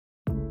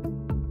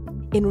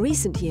In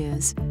recent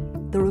years,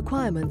 the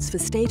requirements for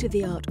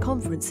state-of-the-art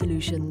conference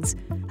solutions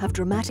have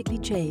dramatically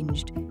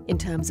changed in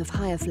terms of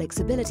higher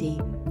flexibility,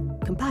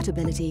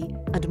 compatibility,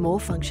 and more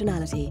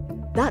functionality.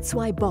 That's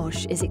why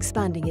Bosch is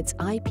expanding its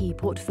IP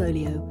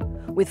portfolio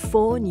with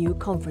 4 new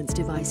conference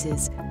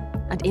devices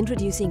and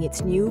introducing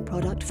its new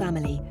product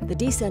family, the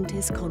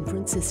DICENTIS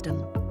Conference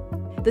System.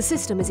 The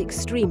system is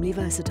extremely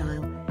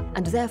versatile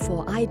and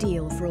therefore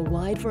ideal for a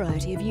wide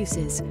variety of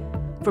uses,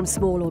 from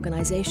small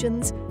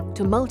organizations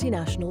to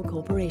multinational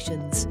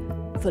corporations,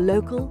 for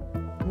local,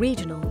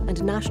 regional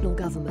and national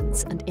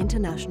governments and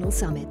international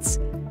summits.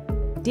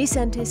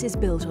 DICENTIS is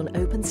built on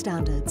open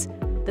standards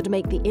that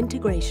make the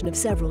integration of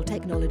several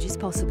technologies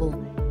possible,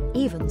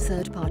 even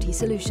third-party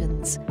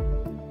solutions.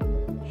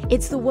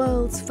 It's the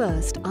world's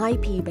first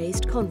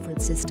IP-based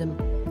conference system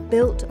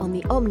built on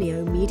the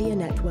Omnio media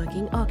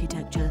networking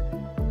architecture,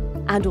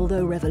 and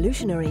although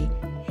revolutionary,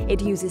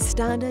 it uses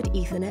standard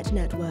Ethernet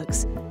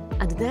networks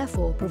and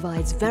therefore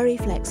provides very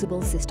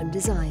flexible system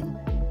design.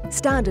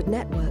 Standard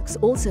networks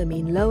also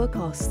mean lower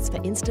costs for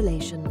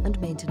installation and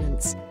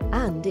maintenance,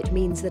 and it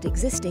means that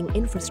existing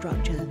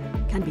infrastructure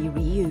can be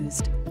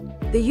reused.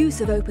 The use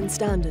of open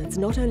standards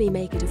not only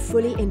make it a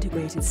fully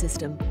integrated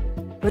system,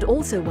 but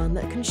also one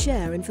that can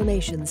share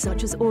information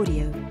such as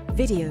audio,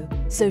 video,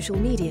 social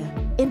media,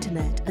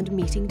 internet and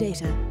meeting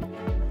data,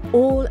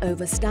 all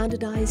over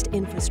standardized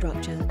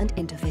infrastructure and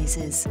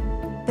interfaces.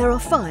 There are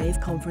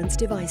 5 conference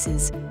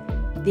devices,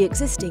 the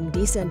existing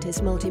DICENTIS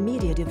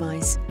multimedia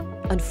device,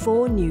 and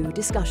 4 new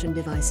discussion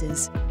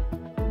devices.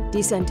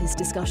 DICENTIS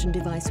discussion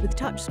device with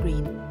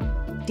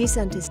touchscreen,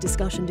 DICENTIS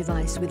discussion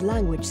device with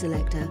language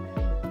selector,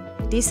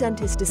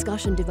 DICENTIS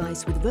discussion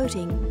device with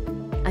voting,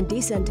 and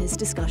DICENTIS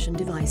discussion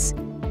device.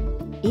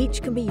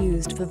 Each can be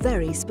used for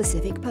very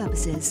specific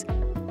purposes.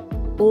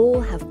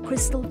 All have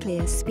crystal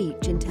clear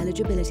speech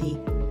intelligibility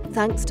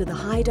thanks to the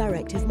high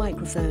directive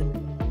microphone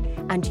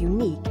and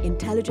unique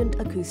intelligent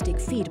acoustic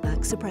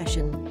feedback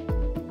suppression.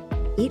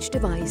 Each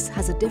device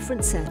has a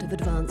different set of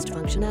advanced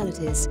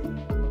functionalities,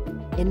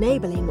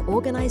 enabling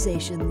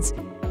organizations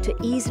to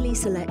easily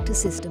select a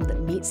system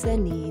that meets their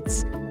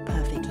needs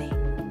perfectly.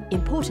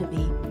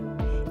 Importantly,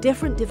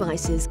 different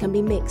devices can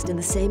be mixed in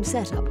the same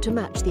setup to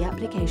match the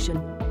application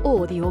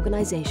or the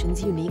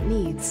organization's unique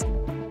needs.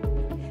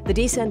 The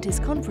DICENTIS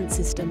Conference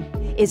System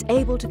is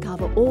able to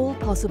cover all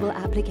possible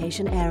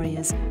application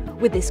areas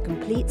with this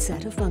complete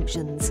set of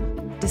functions: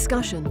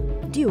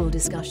 discussion, dual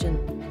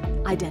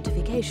discussion,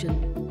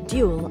 identification,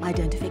 dual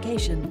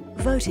identification,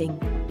 voting,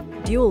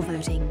 dual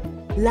voting,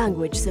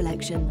 language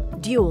selection,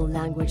 dual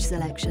language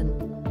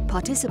selection,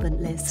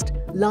 participant list,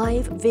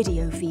 live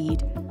video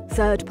feed,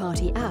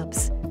 third-party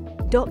apps,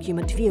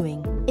 document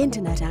viewing,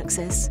 internet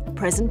access,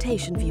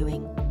 presentation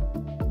viewing.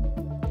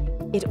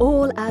 It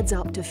all adds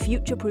up to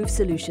future-proof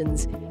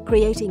solutions,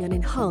 creating an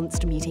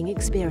enhanced meeting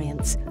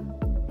experience,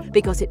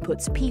 because it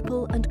puts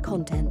people and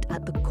content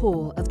at the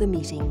core of the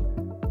meeting.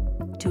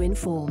 To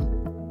inform.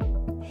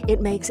 It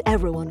makes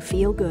everyone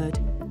feel good,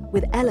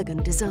 with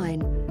elegant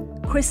design,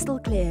 crystal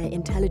clear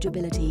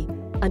intelligibility,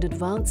 and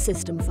advanced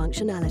system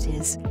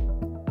functionalities.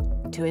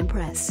 To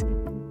impress.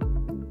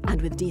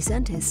 And with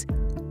DICENTIS,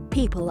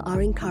 people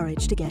are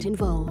encouraged to get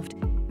involved,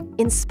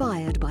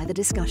 inspired by the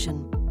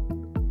discussion.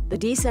 The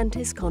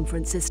DICENTIS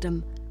Conference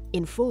System: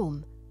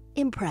 inform,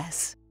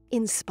 impress,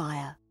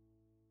 inspire.